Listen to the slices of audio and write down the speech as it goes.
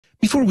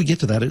Before we get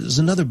to that, there's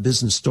another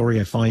business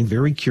story I find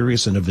very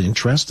curious and of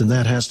interest, and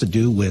that has to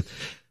do with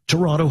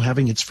Toronto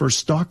having its first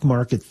stock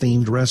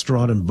market-themed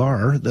restaurant and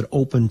bar that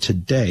opened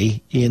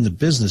today in the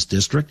business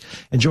district.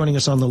 And joining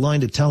us on the line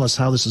to tell us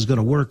how this is going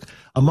to work,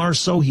 Amar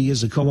Sohi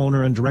is a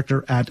co-owner and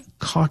director at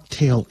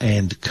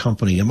CKTL Co.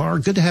 Amar,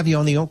 good to have you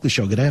on the Oakley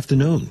Show. Good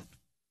afternoon.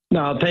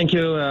 No, thank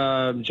you,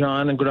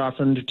 John, and good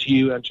afternoon to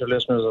you and to your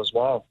listeners as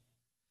well.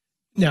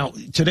 Now,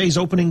 today's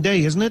opening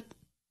day, isn't it?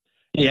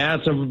 Yeah,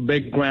 it's a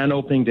big grand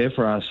opening day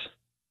for us.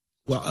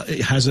 Well,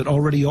 has it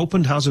already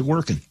opened? How's it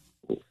working?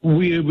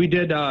 We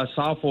did a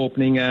soft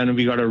opening, and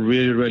we got a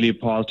really, really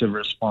positive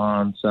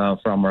response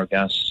from our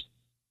guests.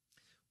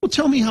 Well,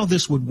 tell me how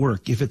this would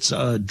work. If it's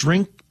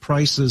drink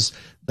prices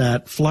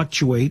that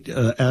fluctuate,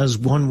 as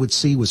one would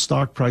see with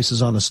stock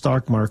prices on the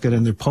stock market,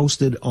 and they're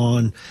posted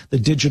on the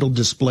digital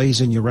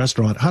displays in your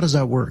restaurant, how does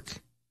that work?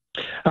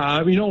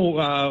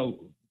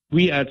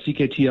 We at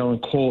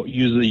CKTL Co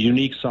use a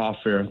unique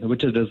software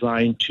which is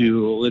designed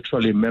to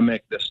literally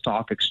mimic the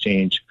stock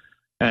exchange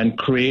and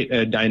create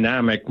a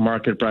dynamic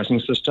market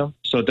pricing system.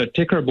 So the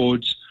ticker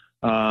boards,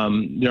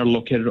 they're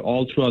located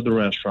all throughout the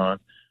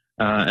restaurant,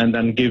 and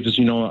then gives,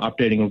 regularly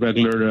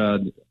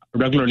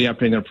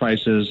updating their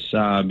prices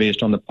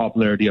based on the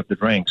popularity of the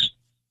drinks.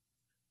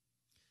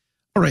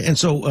 All right, and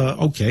so,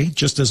 okay,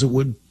 just as it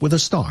would with a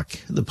stock,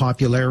 the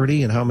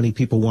popularity and how many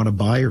people want to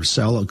buy or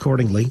sell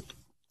accordingly.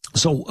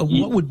 So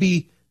what would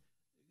be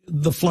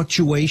the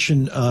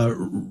fluctuation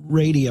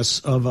radius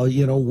of,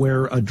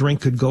 where a drink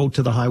could go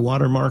to the high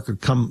water mark or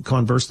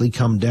conversely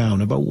come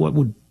down? About what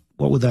would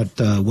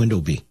that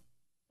window be?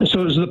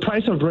 So the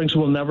price of drinks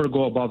will never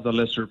go above the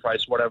listed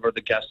price, whatever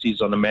the guest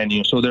sees on the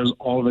menu. So there's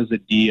always a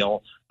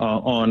deal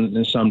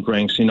on some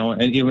drinks,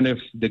 and even if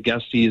the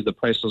guest sees the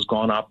price has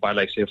gone up by,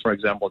 like, say, for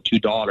example,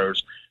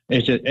 $2,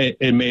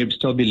 it may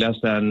still be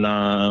less than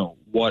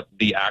what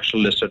the actual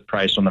listed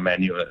price on the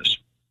menu is.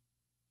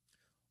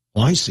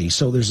 Well, I see.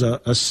 So there's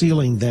a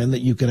ceiling then that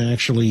you can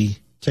actually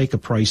take a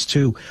price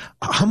to.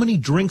 How many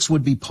drinks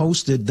would be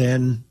posted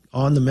then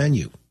on the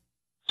menu?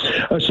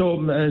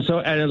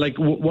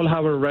 We'll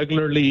have a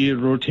regularly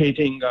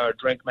rotating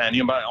drink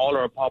menu, but all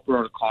our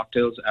popular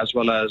cocktails as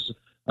well as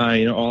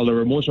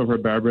most of our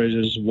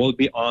beverages will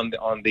be on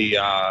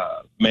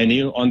the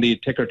menu on the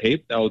ticker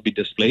tape that will be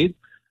displayed,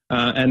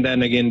 and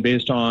then again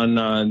based on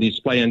the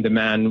supply and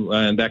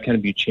demand, that can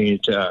be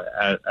changed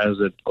as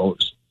it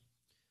goes.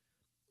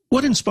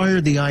 What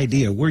inspired the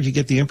idea? Where did you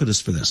get the impetus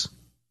for this?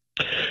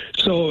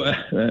 So,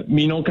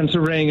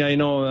 considering,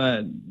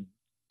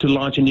 to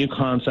launch a new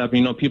concept,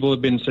 people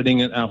have been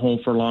sitting at home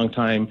for a long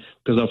time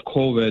because of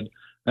COVID.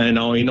 And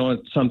now,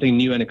 it's something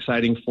new and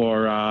exciting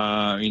for,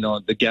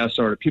 the guests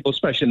or people,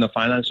 especially in the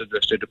financial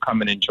district, to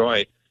come and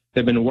enjoy.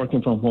 They've been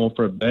working from home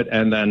for a bit,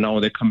 and then now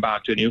they come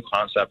back to a new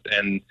concept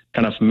and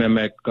kind of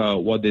mimic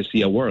what they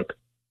see at work.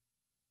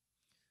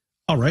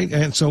 All right,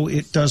 and so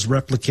it does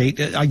replicate.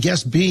 I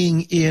guess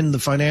being in the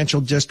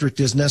financial district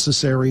is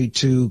necessary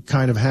to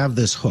kind of have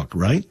this hook,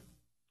 right?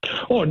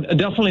 Oh,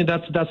 definitely.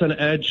 That's an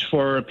edge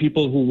for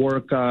people who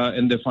work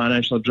in the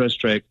financial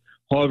district.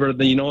 However,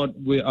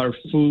 our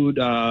food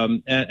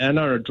and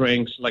our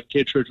drinks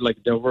cater to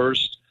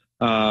diverse,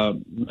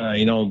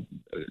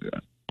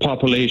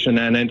 population,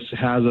 and it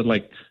has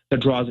that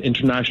draws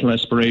international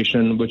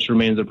aspiration, which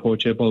remains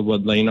approachable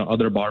with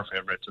other bar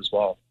favorites as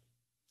well.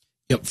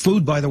 Yep.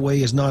 Food, by the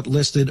way, is not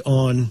listed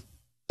on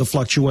the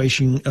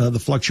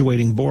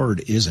fluctuating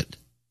board, is it?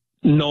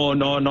 No,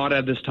 not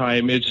at this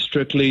time. It's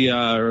strictly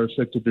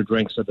restricted to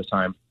drinks at the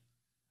time.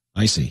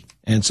 I see.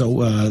 And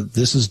so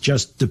this is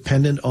just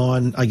dependent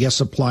on, I guess,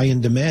 supply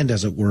and demand,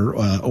 as it were,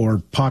 or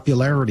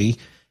popularity.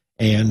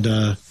 And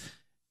the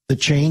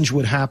change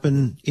would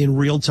happen in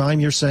real time,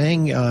 you're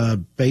saying,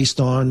 based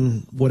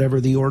on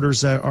whatever the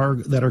orders that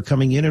are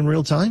coming in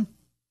real time?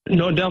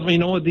 No, definitely.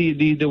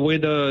 The way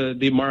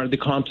the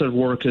concept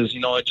works is,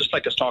 just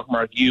like a stock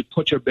market, you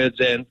put your bids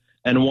in,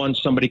 and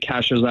once somebody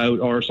cashes out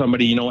or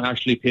somebody,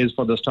 actually pays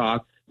for the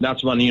stock,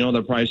 that's when,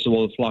 the price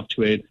will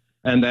fluctuate.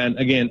 And then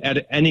again,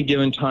 at any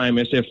given time,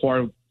 if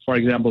for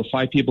example,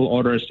 5 people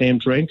order the same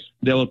drink,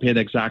 they will pay the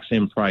exact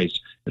same price.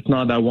 It's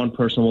not that one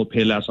person will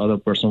pay less, other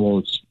person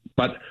will.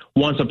 But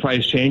once the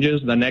price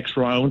changes, the next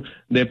round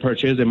they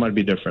purchase, it might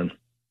be different.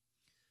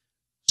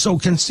 So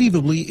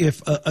conceivably,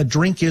 if a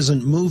drink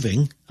isn't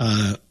moving,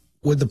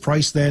 would the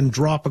price then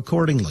drop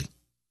accordingly?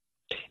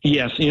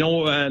 Yes.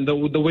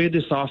 The way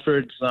the software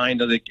is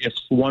designed, if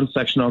one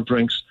section of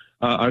drinks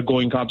are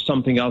going up,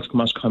 something else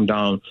must come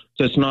down.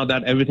 So it's not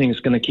that everything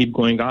is going to keep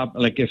going up.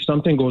 Like if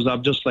something goes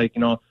up, just like,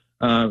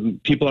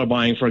 people are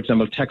buying, for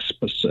example, tech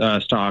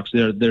stocks.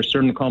 There's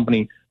certain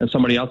company and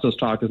somebody else's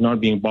stock is not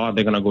being bought,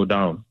 they're going to go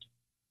down.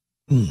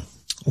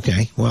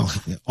 Okay, well,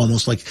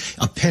 almost like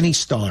a penny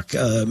stock.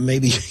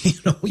 Maybe,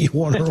 you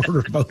want to order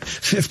about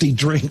 50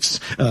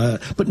 drinks.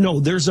 But no,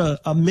 there's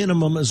a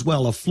minimum as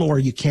well, a floor.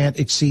 You can't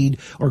exceed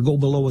or go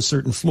below a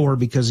certain floor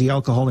because the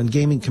Alcohol and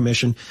Gaming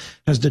Commission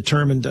has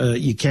determined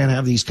you can't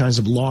have these kinds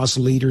of loss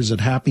leaders at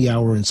happy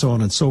hour and so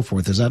on and so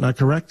forth. Is that not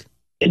correct?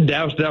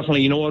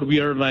 Definitely, you know what, we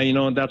are like,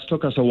 that's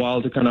took us a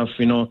while to kind of,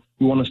 we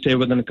want to stay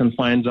within the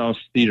confines of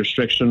the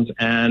restrictions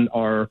and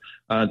our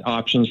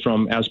options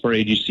from as per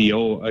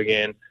AGCO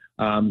again.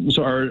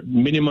 So our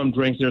minimum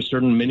drinks, there's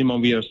certain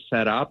minimum we have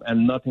set up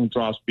and nothing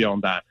drops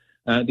beyond that.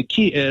 The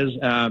key is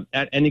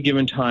at any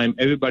given time,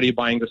 everybody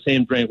buying the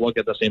same drink will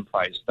get the same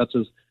price.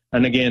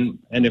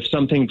 And if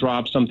something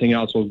drops, something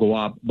else will go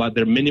up, but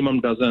their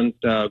minimum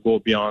doesn't go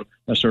beyond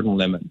a certain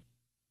limit.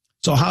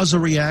 So how's the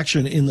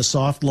reaction in the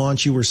soft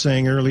launch you were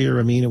saying earlier?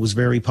 I mean, it was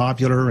very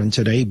popular, and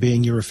today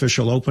being your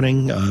official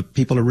opening,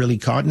 people are really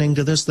cottoning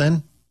to this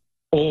then?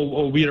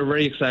 Oh, we are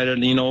very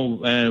excited,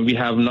 and we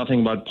have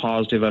nothing but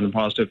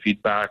positive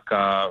feedback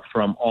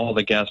from all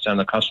the guests and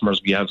the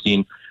customers we have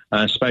seen,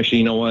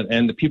 especially,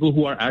 and the people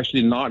who are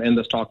actually not in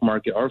the stock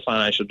market or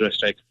financial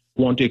district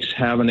want to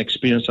have an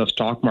experience of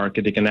stock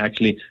market. They can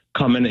actually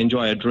come and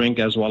enjoy a drink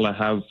as well as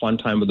have fun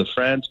time with the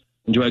friends,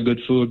 enjoy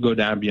good food, good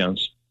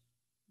ambience.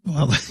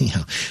 Well,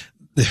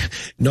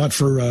 not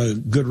for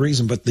good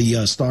reason, but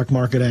the stock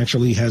market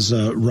actually has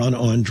run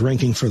on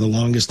drinking for the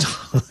longest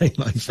time,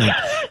 I think.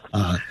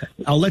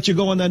 I'll let you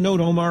go on that note,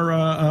 Amar,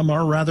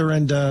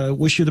 and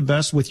wish you the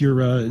best with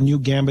your new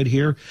gambit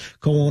here,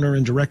 co-owner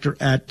and director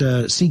at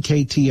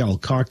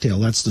CKTL Cocktail.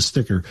 That's the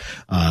sticker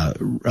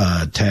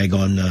tag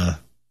on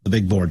the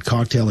big board,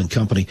 Cocktail and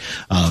Company.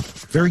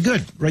 Very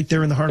good, right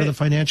there in the heart of the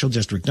financial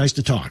district. Nice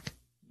to talk.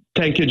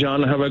 Thank you,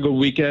 John. Have a good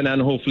weekend,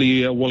 and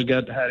hopefully we'll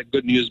get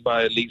good news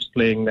by Leafs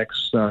playing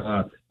next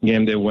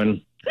game they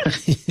win.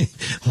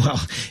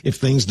 Well, if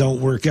things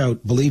don't work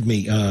out, believe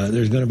me,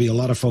 there's going to be a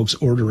lot of folks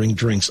ordering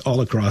drinks all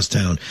across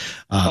town.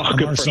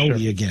 Amar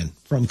Sohi again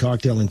from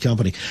Cocktail and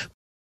Company.